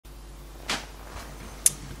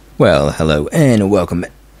Well, hello and welcome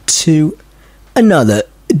to another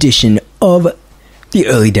edition of the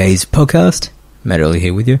Early Days podcast. Matt Early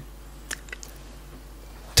here with you.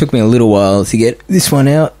 Took me a little while to get this one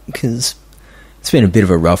out because it's been a bit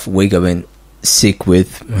of a rough week. I've been sick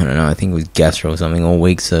with, I think it was gastro or something all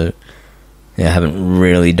week, so yeah, I haven't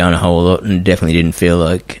really done a whole lot and definitely didn't feel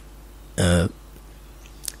like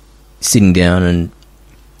sitting down and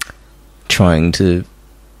trying to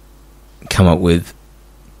come up with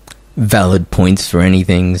valid points for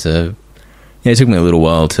anything. So yeah, it took me a little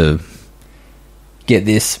while to get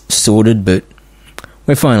this sorted, but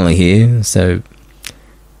we're finally here, so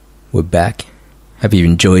we're back. Hope you've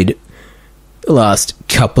enjoyed the last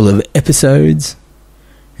couple of episodes,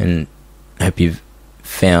 and hope you've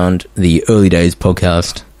found the Early Days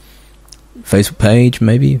podcast Facebook page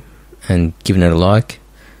maybe and given it a like,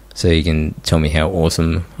 so you can tell me how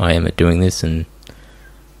awesome I am at doing this. And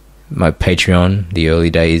my Patreon, the Early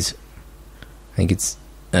Days, I think it's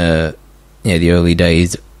the Early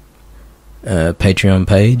Days Patreon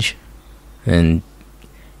page, and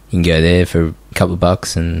you can go there for a couple of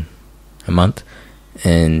bucks and a month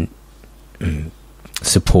and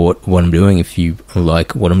support what I'm doing if you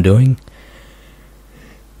like what I'm doing.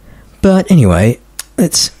 But anyway,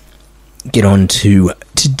 let's get on to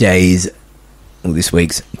this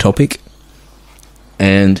week's topic.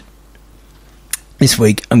 And this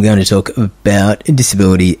week I'm going to talk about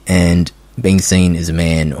disability and being seen as a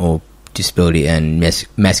man, or disability and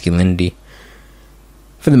masculinity.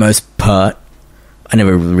 For the most part, I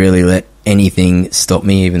never really let anything stop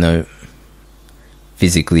me, even though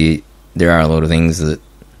physically there are a lot of things that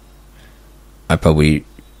I probably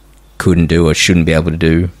couldn't do or shouldn't be able to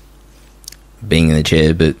do being in the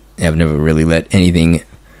chair, but I've never really let anything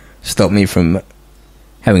stop me from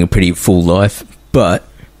having a pretty full life. But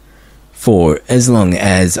for as long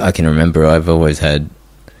as I can remember, I've always had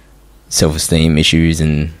self-esteem issues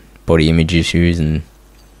and body image issues and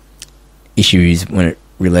issues when it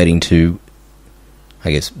relating to,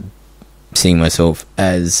 I guess, seeing myself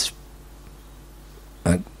as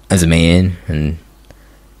a man and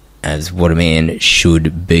as what a man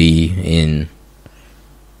should be in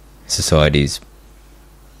society's,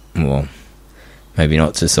 well, maybe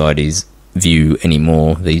not society's view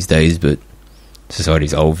anymore these days, but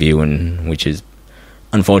society's old view, and which is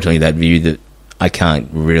unfortunately that view that I can't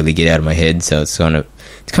really get out of my head. So it's kind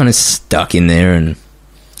of stuck in there and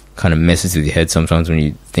kind of messes with your head sometimes when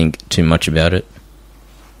you think too much about it.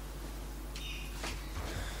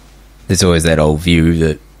 There's always that old view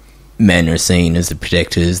that men are seen as the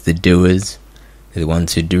protectors, the doers. They're the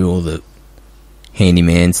ones who do all the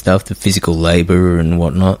handyman stuff, the physical labour and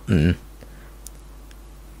whatnot, and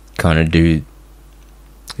kind of do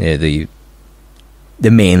the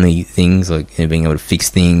manly things, like being able to fix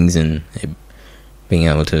things and being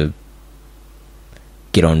able to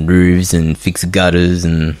get on roofs and fix gutters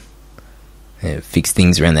and fix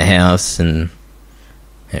things around the house, and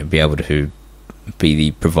be able to be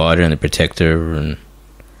the provider and the protector and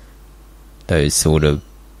those sort of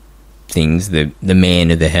things, the man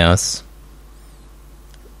of the house.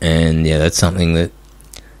 And yeah, that's something that,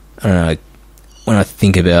 I don't know, when I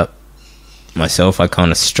think about myself, I kind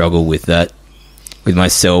of struggle with that, with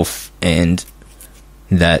myself and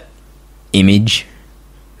that image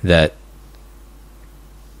that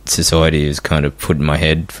society has kind of put in my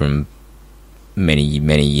head from many,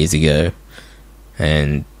 many years ago,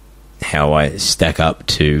 and how I stack up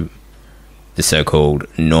to the so-called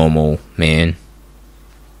normal man.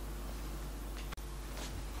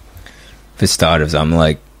 For starters, I'm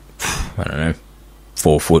like, I don't know,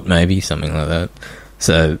 4 foot maybe, something like that.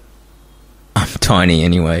 So I'm tiny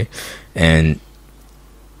anyway, and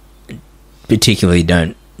particularly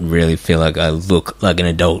don't really feel like I look like an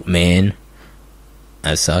adult man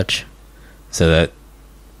as such. So that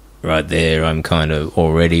right there, I'm kind of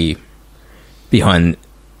already behind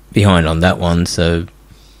on that one. So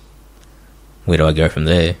where do I go from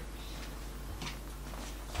there?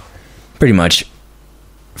 Pretty much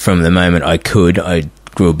from the moment I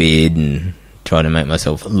grew a beard and tried to make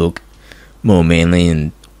myself look more manly,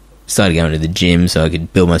 and started going to the gym so I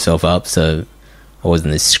could build myself up, so I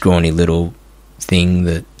wasn't this scrawny little thing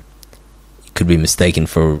that could be mistaken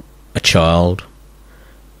for a child.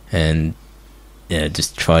 And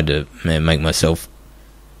just tried to make myself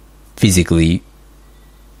physically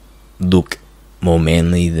look more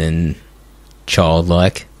manly than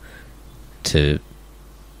childlike to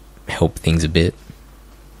help things a bit.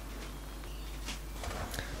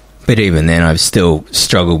 But even then, I've still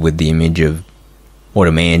struggled with the image of what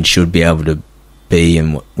a man should be able to be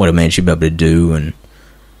and what a man should be able to do and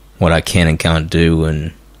what I can and can't do,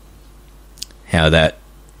 and how that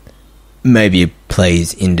maybe it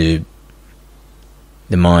plays into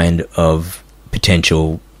the mind of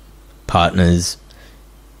potential partners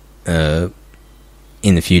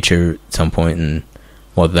in the future at some point, and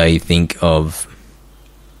what they think of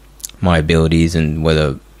my abilities, and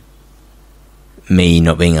whether me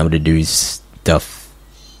not being able to do stuff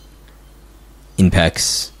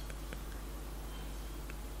impacts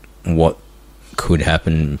what could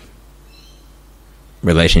happen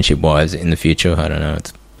relationship wise in the future. I don't know.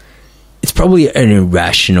 It's probably an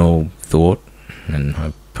irrational thought, and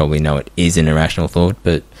I probably know it is an irrational thought,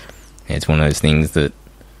 but it's one of those things that,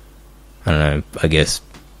 I don't know, I guess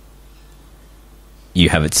you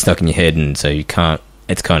have it stuck in your head, and so you can't,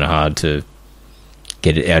 it's kind of hard to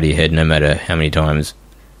get it out of your head no matter how many times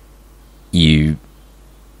you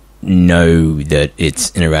know that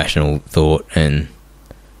it's an irrational thought. And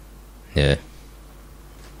yeah,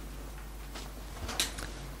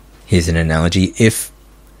 here's an analogy. If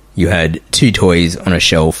you had two toys on a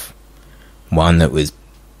shelf, one that was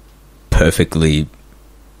perfectly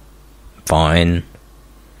fine,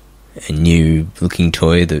 a new looking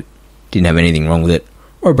toy that didn't have anything wrong with it,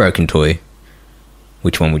 or a broken toy,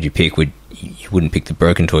 which one would you pick? You wouldn't pick the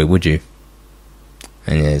broken toy, would you?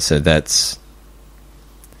 And yeah, so that's,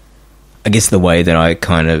 I guess, the way that I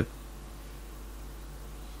kind of,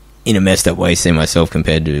 in a messed up way, see myself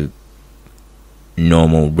compared to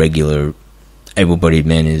normal, regular, able-bodied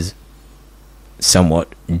men is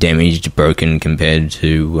somewhat damaged, broken compared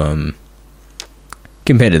to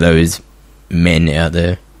those men out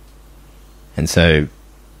there. And so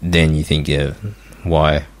then you think, yeah,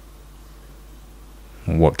 why?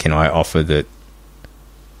 What can I offer that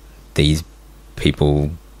these people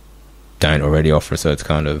don't already offer? So it's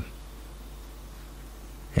kind of,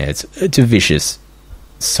 yeah, it's a vicious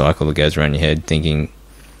cycle that goes around your head, thinking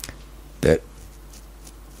that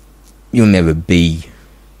you'll never be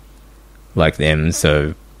like them,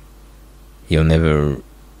 so you'll never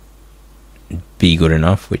be good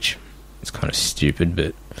enough, which is kind of stupid,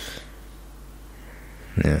 but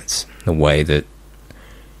yeah, it's the way that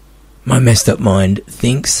my messed up mind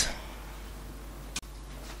thinks.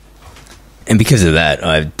 And because of that,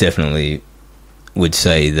 I definitely would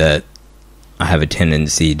say that I have a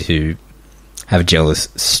tendency to have a jealous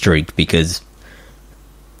streak, because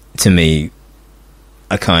to me,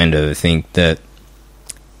 I kind of think that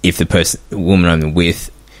if the woman I'm with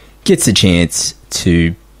gets a chance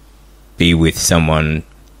to be with someone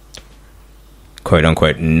quote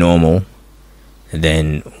unquote normal,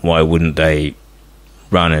 then why wouldn't they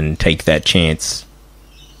run and take that chance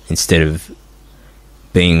instead of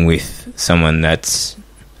being with someone that's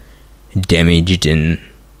damaged and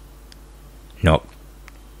not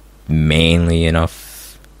manly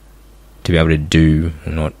enough to be able to do,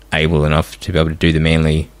 or not able enough to be able to do the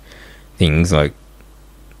manly things like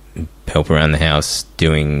help around the house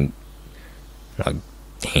doing like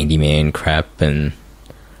handyman crap, and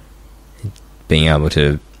being able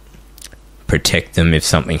to protect them if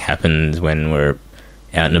something happens when we're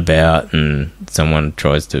out and about and someone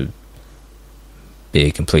tries to be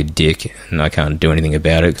a complete dick and I can't do anything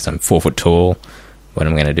about it because I'm 4 foot tall. What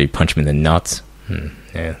am I going to do? Punch him in the nuts?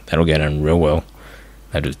 Yeah, that'll go down real well.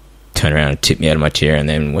 They'll just turn around and tip me out of my chair, and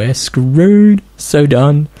then we're screwed. So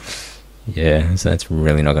done. Yeah, so that's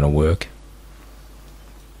really not going to work.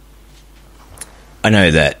 I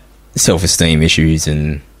know that self-esteem issues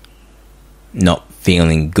and not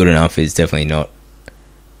feeling good enough is definitely not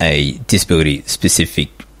a disability-specific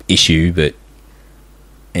issue, but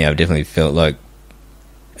yeah, I've definitely felt like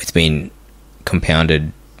it's been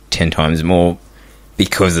compounded 10 times more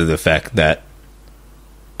because of the fact that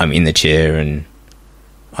I'm in the chair and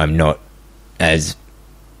I'm not as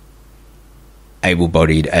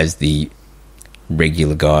able-bodied as the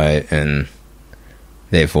regular guy, and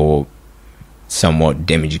therefore somewhat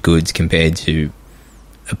damaged goods compared to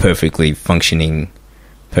a perfectly functioning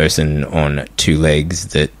person on 2 legs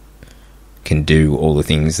that can do all the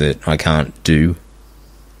things that I can't do.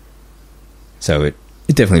 So it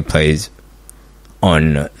definitely plays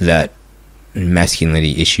on that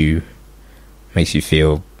masculinity issue. Makes you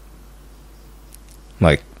feel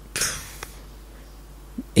like,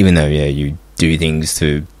 even though, yeah, you do things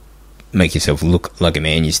to make yourself look like a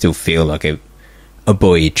man, you still feel like a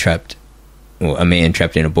boy trapped, or a man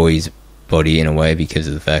trapped in a boy's body in a way, because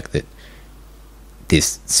of the fact that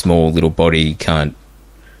this small little body can't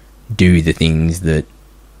do the things that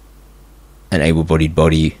an able-bodied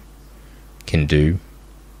body can do.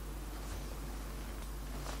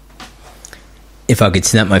 If I could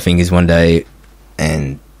snap my fingers one day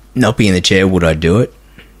and not be in the chair, would I do it?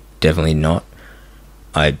 Definitely not.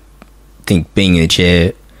 I think being in the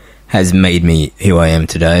chair has made me who I am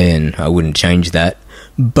today, and I wouldn't change that.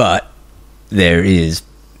 But there is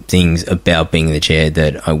things about being in the chair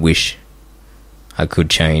that I wish I could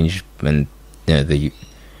change, and the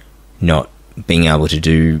not being able to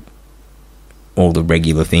do all the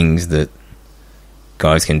regular things that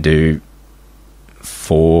guys can do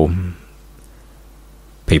for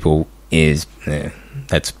people is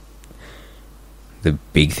that's the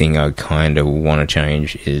big thing I kind of want to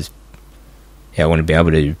change. Is I want to be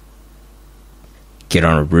able to get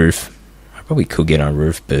on a roof. I probably could get on a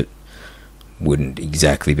roof, but wouldn't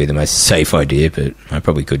exactly be the most safe idea, but I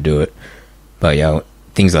probably could do it. But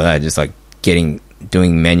things like that, just like doing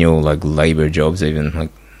manual like labor jobs, even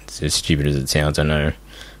like it's as stupid as it sounds, I know,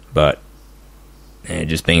 but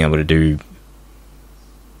just being able to do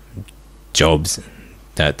jobs,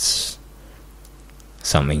 that's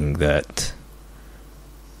something that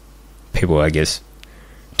people, I guess,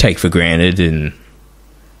 take for granted, and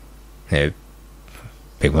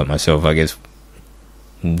people like myself, I guess,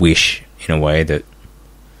 wish in a way that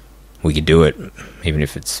we could do it, even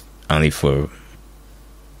if it's only for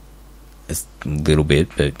a little bit.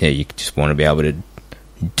 But you just want to be able to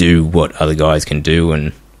do what other guys can do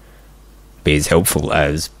and be as helpful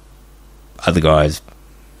as other guys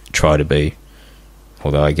try to be.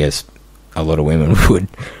 Although I guess a lot of women would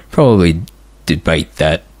probably debate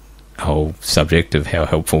that whole subject of how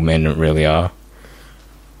helpful men really are.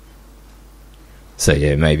 So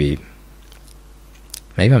maybe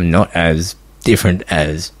I'm not as different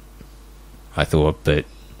as I thought, but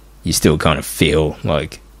you still kind of feel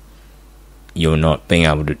like you're not being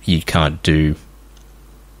able to, you can't do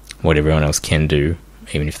what everyone else can do,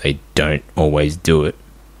 even if they don't always do it.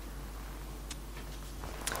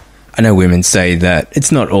 I know women say that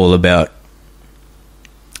it's not all about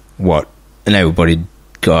what an able-bodied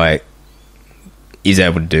guy is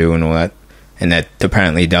able to do and all that, and that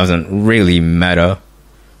apparently doesn't really matter.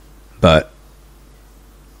 But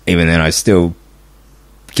even then, I still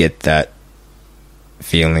get that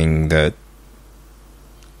feeling that,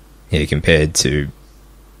 compared to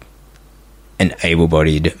an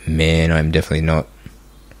able-bodied man, I'm definitely not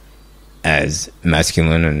as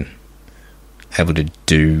masculine and able to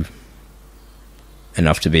do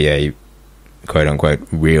enough to be a quote-unquote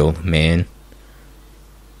real man.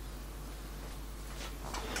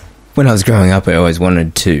 When I was growing up, I always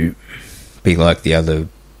wanted to be like the other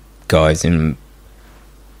guys in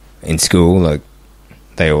school. Like,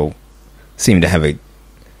 they all seemed to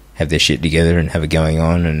have their shit together and have it going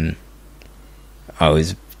on, and I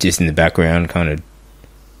was just in the background, kind of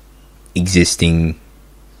existing,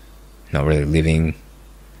 not really living,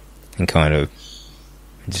 and kind of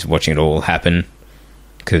just watching it all happen,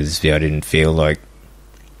 because I didn't feel like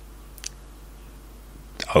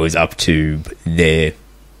I was up to their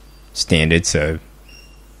standard. So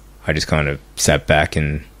I just kind of sat back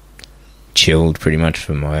and chilled pretty much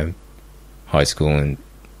for my high school and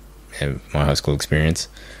my high school experience.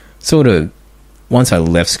 Sort of, once I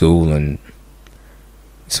left school and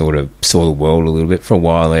sort of saw the world a little bit, for a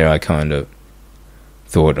while there I kind of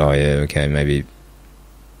thought, okay, maybe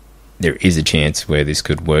there is a chance where this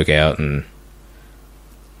could work out, and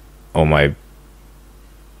all my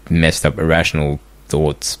messed up irrational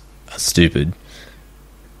thoughts are stupid.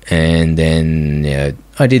 And then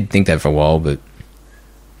I did think that for a while, but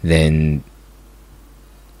then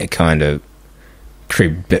it kind of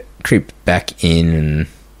creeped back in and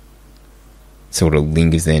sort of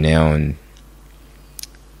lingers there now. And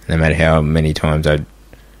no matter how many times I'd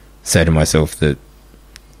say to myself that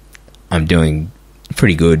I'm doing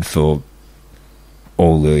pretty good for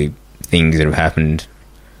all the things that have happened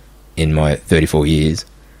in my 34 years,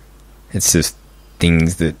 it's just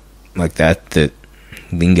things that like that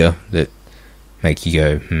linger, that make you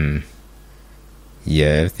go,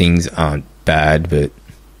 things aren't bad, but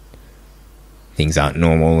things aren't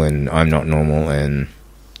normal, and I'm not normal, and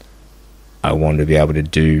I want to be able to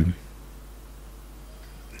do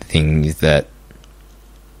things that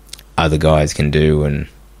other guys can do, and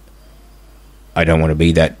I don't want to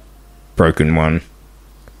be that broken one.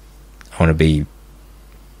 I want to be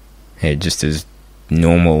just as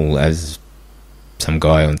normal as some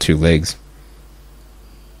guy on two legs,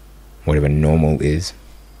 whatever normal is.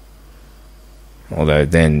 Although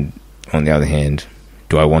then, on the other hand,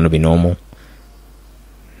 do I want to be normal?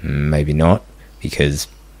 Maybe not, because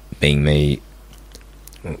being me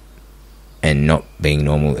and not being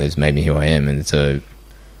normal has made me who I am, and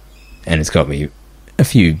it's got me a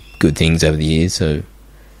few good things over the years, so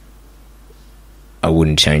I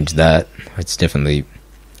wouldn't change that. It's definitely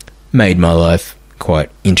made my life quite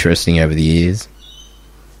interesting over the years.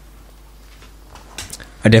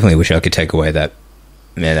 I definitely wish I could take away that